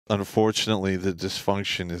unfortunately, the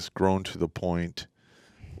dysfunction has grown to the point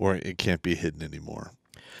where it can't be hidden anymore.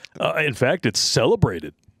 In fact, it's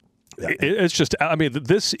celebrated. Yeah. It's just, I mean,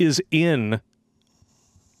 this is in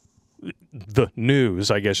the news,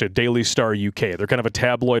 I guess, at Daily Star UK. They're kind of a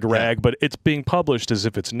tabloid rag, but it's being published as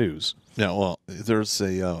if it's news. Yeah, well, there's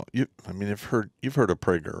a, you've heard of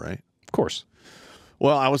Prager, right? Of course.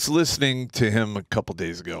 Well, I was listening to him a couple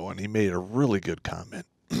days ago, and he made a really good comment.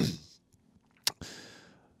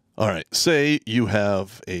 All right, say you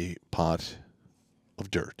have a pot of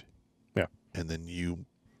dirt. Yeah. And then you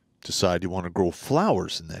decide you want to grow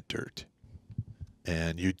flowers in that dirt.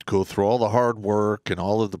 And you go through all the hard work and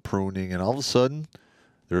all of the pruning, and all of a sudden,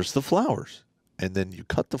 there's the flowers. And then you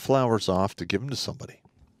cut the flowers off to give them to somebody.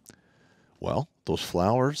 Well, those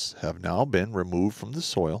flowers have now been removed from the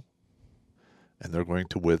soil, and they're going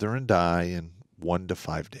to wither and die in 1 to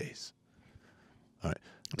 5 days. All right.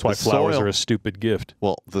 That's why flowers are a stupid gift.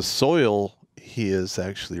 Well, the soil he is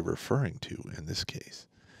actually referring to in this case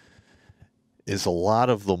is a lot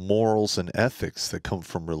of the morals and ethics that come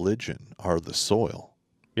from religion are the soil.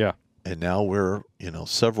 Yeah. And now we're,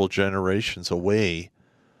 several generations away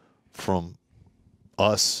from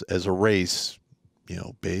us as a race,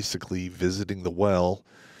 basically visiting the well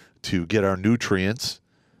to get our nutrients.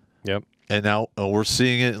 Yep. And now we're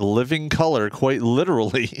seeing it in living color, quite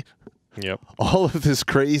literally. Yep. All of this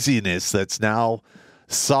craziness that's now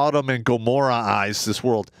Sodom and Gomorrah-ized this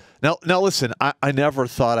world. Now listen, I never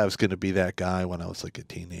thought I was going to be that guy when I was like a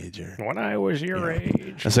teenager. When I was your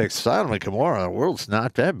age. I was like, Sodom and Gomorrah, the world's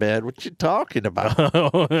not that bad. What you talking about?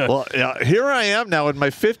 Well, here I am now in my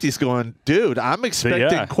 50s going, dude, I'm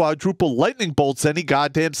expecting quadruple lightning bolts any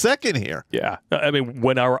goddamn second here. Yeah. I mean,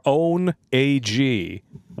 when our own AG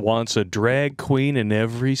wants a drag queen in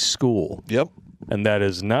every school. Yep. And that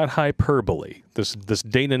is not hyperbole. This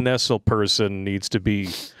Dana Nessel person needs to be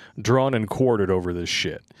drawn and quartered over this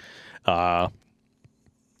shit.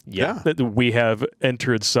 We have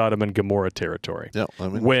entered Sodom and Gomorrah territory. Yeah,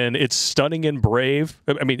 when it's stunning and brave,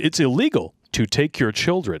 I mean, it's illegal to take your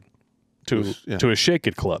children to a Shake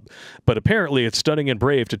It club. But apparently it's stunning and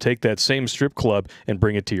brave to take that same strip club and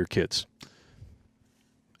bring it to your kids.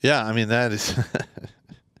 Yeah, I mean, that is...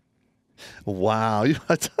 Wow.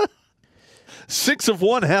 6 of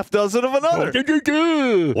one, half dozen of another.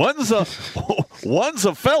 One's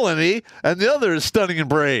a felony, and the other is stunning and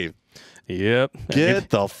brave. Yep. Get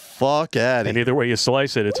the fuck out of here. And either way you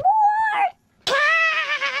slice it,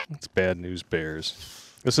 it's bad news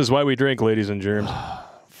bears. This is why we drink, ladies and germs.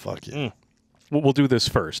 Fuck yeah. We'll do this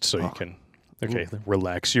first so you can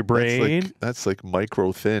relax your brain. That's like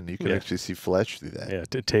micro thin. You can actually see flesh through that. Yeah,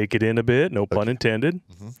 to take it in a bit. No pun intended.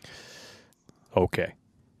 Mm-hmm. Okay.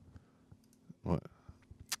 What?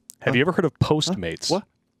 Have you ever heard of Postmates? What?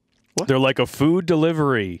 They're like a food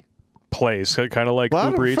delivery place, kind of like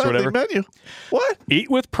Uber Eats or whatever. Menu. What? Eat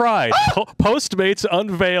with pride. Postmates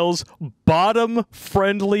unveils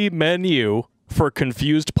bottom-friendly menu for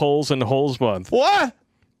Confused Poles and Holes Month. What?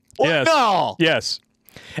 Yes. No. Yes.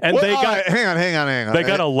 And they got hang on. They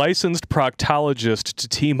got a licensed proctologist to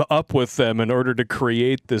team up with them in order to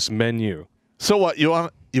create this menu. So what?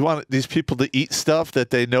 You want these people to eat stuff that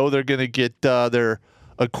they know they're going to get their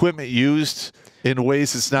equipment used in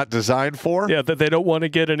ways it's not designed for? Yeah, that they don't want to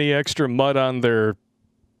get any extra mud on their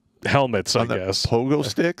helmets, I guess. Pogo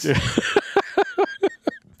sticks?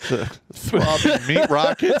 Throbbing meat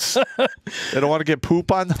rockets? They don't want to get poop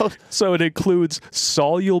on those? So it includes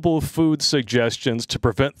soluble food suggestions to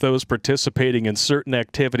prevent those participating in certain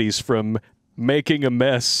activities from making a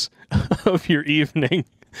mess of your evening.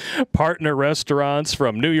 Partner restaurants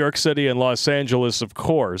from New York City and Los Angeles, of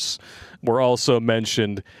course, were also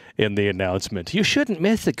mentioned in the announcement. You shouldn't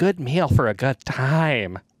miss a good meal for a good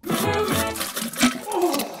time.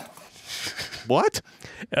 What?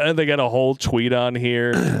 And they got a whole tweet on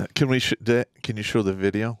here. Can you show the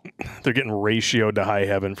video? They're getting ratioed to high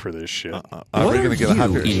heaven for this shit. What are you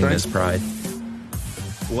eating, Miss Pride?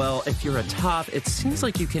 Well, if you're a top, it seems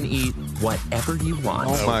like you can eat whatever you want.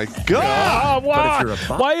 Oh, my God.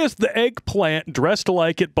 Why is the eggplant dressed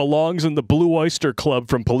like it belongs in the Blue Oyster Club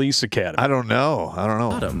from Police Academy? I don't know.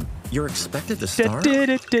 Bottom, you're expected to start.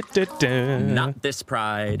 Not this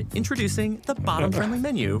pride. Introducing the bottom-friendly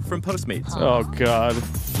menu from Postmates. Oh, God.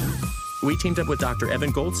 We teamed up with Dr.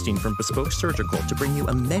 Evan Goldstein from Bespoke Surgical to bring you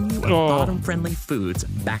a menu of bottom-friendly foods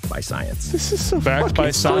backed by science. This is so backed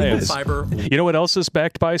by science. Fiber. You know what else is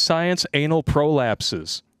backed by science? Anal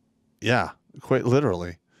prolapses. Yeah, quite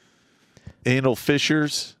literally. Anal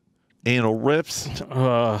fissures, anal rips.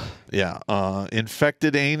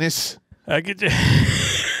 Infected anus. I could.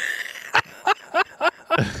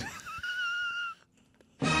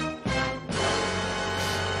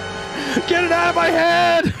 Get it out of my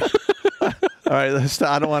head! All right,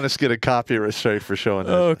 I don't want us to get a copyright strike for showing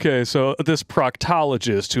this. Okay, so this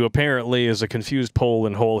proctologist, who apparently is a confused pole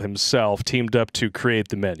and hole himself, teamed up to create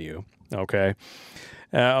the menu. Okay.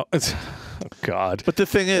 Oh, God. But the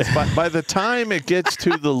thing is, by the time it gets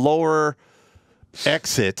to the lower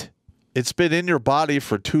exit, it's been in your body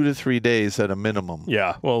for 2 to 3 days at a minimum.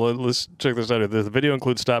 Yeah, well, let's check this out. The video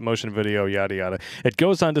includes stop-motion video, yada, yada. It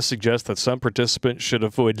goes on to suggest that some participants should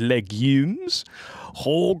avoid legumes,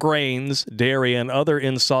 whole grains, dairy, and other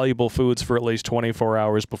insoluble foods for at least 24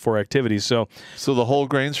 hours before activities. So the whole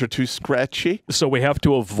grains are too scratchy? So we have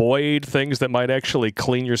to avoid things that might actually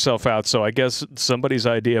clean yourself out. So I guess somebody's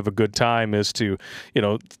idea of a good time is to,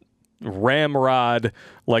 ramrod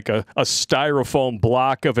like a styrofoam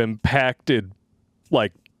block of impacted,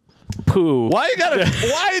 like, poo. Why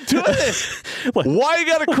you doing this? Why you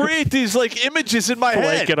gotta create these like images in my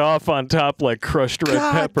head? Flake it off on top like crushed red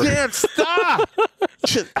pepper. God damn, stop!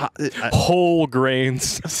 Whole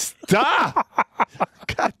grains. Stop!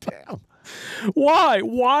 God damn. Why?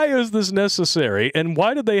 Why is this necessary? And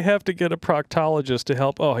why did they have to get a proctologist to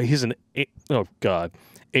help? Oh, he's oh God.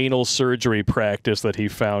 Anal surgery practice that he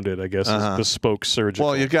founded, I guess, is bespoke surgery.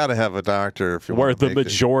 Well, you got to have a doctor if you where want to the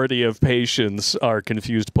majority of patients are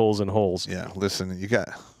confused poles and holes. Yeah, listen, you got.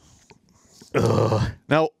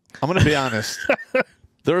 Now, I'm going to be honest.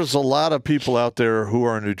 There's a lot of people out there who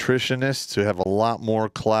are nutritionists who have a lot more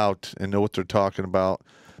clout and know what they're talking about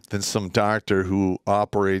than some doctor who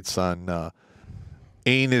operates on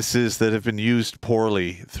anuses that have been used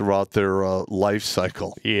poorly throughout their life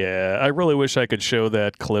cycle. Yeah, I really wish I could show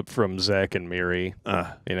that clip from Zach and Miri,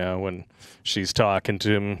 when she's talking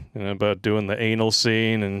to him about doing the anal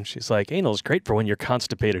scene, and she's like, anal's great for when you're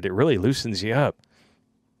constipated. It really loosens you up.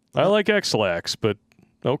 I like X-Lax, but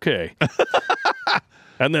okay.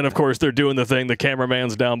 And then, of course, they're doing the thing, the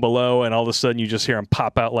cameraman's down below, and all of a sudden you just hear him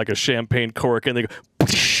pop out like a champagne cork, and they go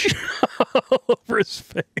all over his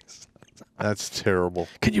face. That's terrible.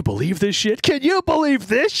 Can you believe this shit? Can you believe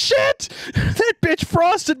this shit? That bitch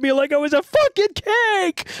frosted me like I was a fucking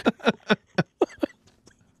cake.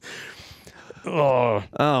 Oh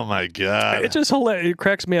my God. It's just hilarious. It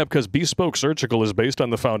cracks me up because Bespoke Surgical is based on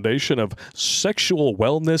the foundation of sexual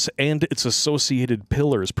wellness and its associated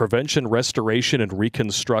pillars: prevention, restoration, and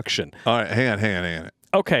reconstruction. All right, hang on.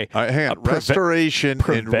 Okay. All right, hang on. Restoration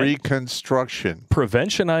and reconstruction.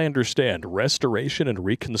 Prevention, I understand. Restoration and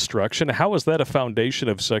reconstruction. How is that a foundation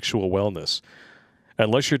of sexual wellness?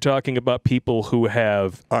 Unless you're talking about people who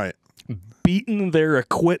have beaten their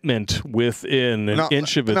equipment within an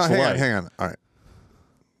inch of its life. Hang on. All right.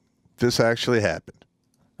 This actually happened.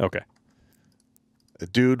 Okay. A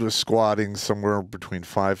dude was squatting somewhere between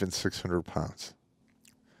 500 and 600 pounds.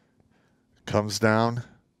 Comes down.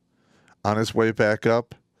 On his way back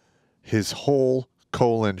up, his whole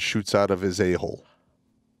colon shoots out of his a-hole.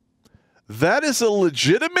 That is a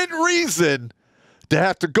legitimate reason to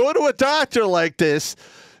have to go to a doctor like this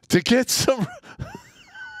to get some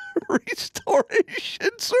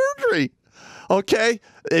restoration surgery. Okay?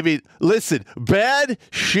 I mean, listen, bad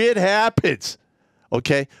shit happens.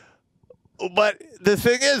 Okay? But the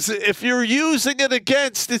thing is, if you're using it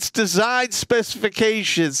against its design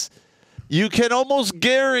specifications, you can almost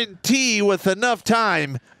guarantee with enough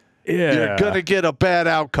time you're going to get a bad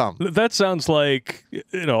outcome. That sounds like,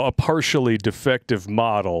 a partially defective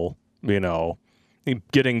model,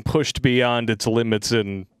 getting pushed beyond its limits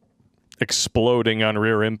and exploding on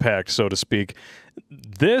rear impact, so to speak.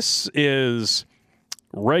 This is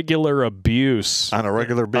regular abuse. On a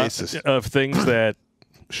regular basis. Of things that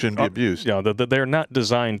shouldn't be abused. They're not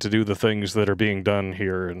designed to do the things that are being done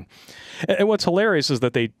here. And what's hilarious is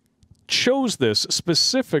that they chose this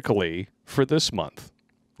specifically for this month.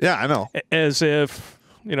 Yeah, I know. As if,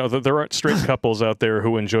 there aren't straight couples out there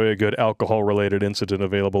who enjoy a good alcohol-related incident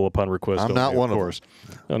available upon request. I'm not one of them.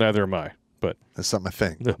 No, neither am I. But that's not my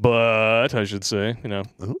thing. But I should say,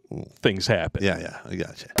 things happen. Yeah, I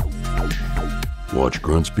gotcha. Watch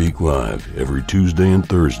Grunt Speak live every Tuesday and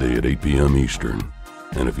Thursday at 8 p.m. Eastern.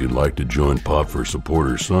 And if you'd like to join Pop for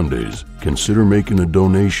Supporters Sundays, consider making a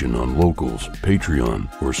donation on Locals,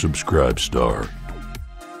 Patreon, or Subscribe Star.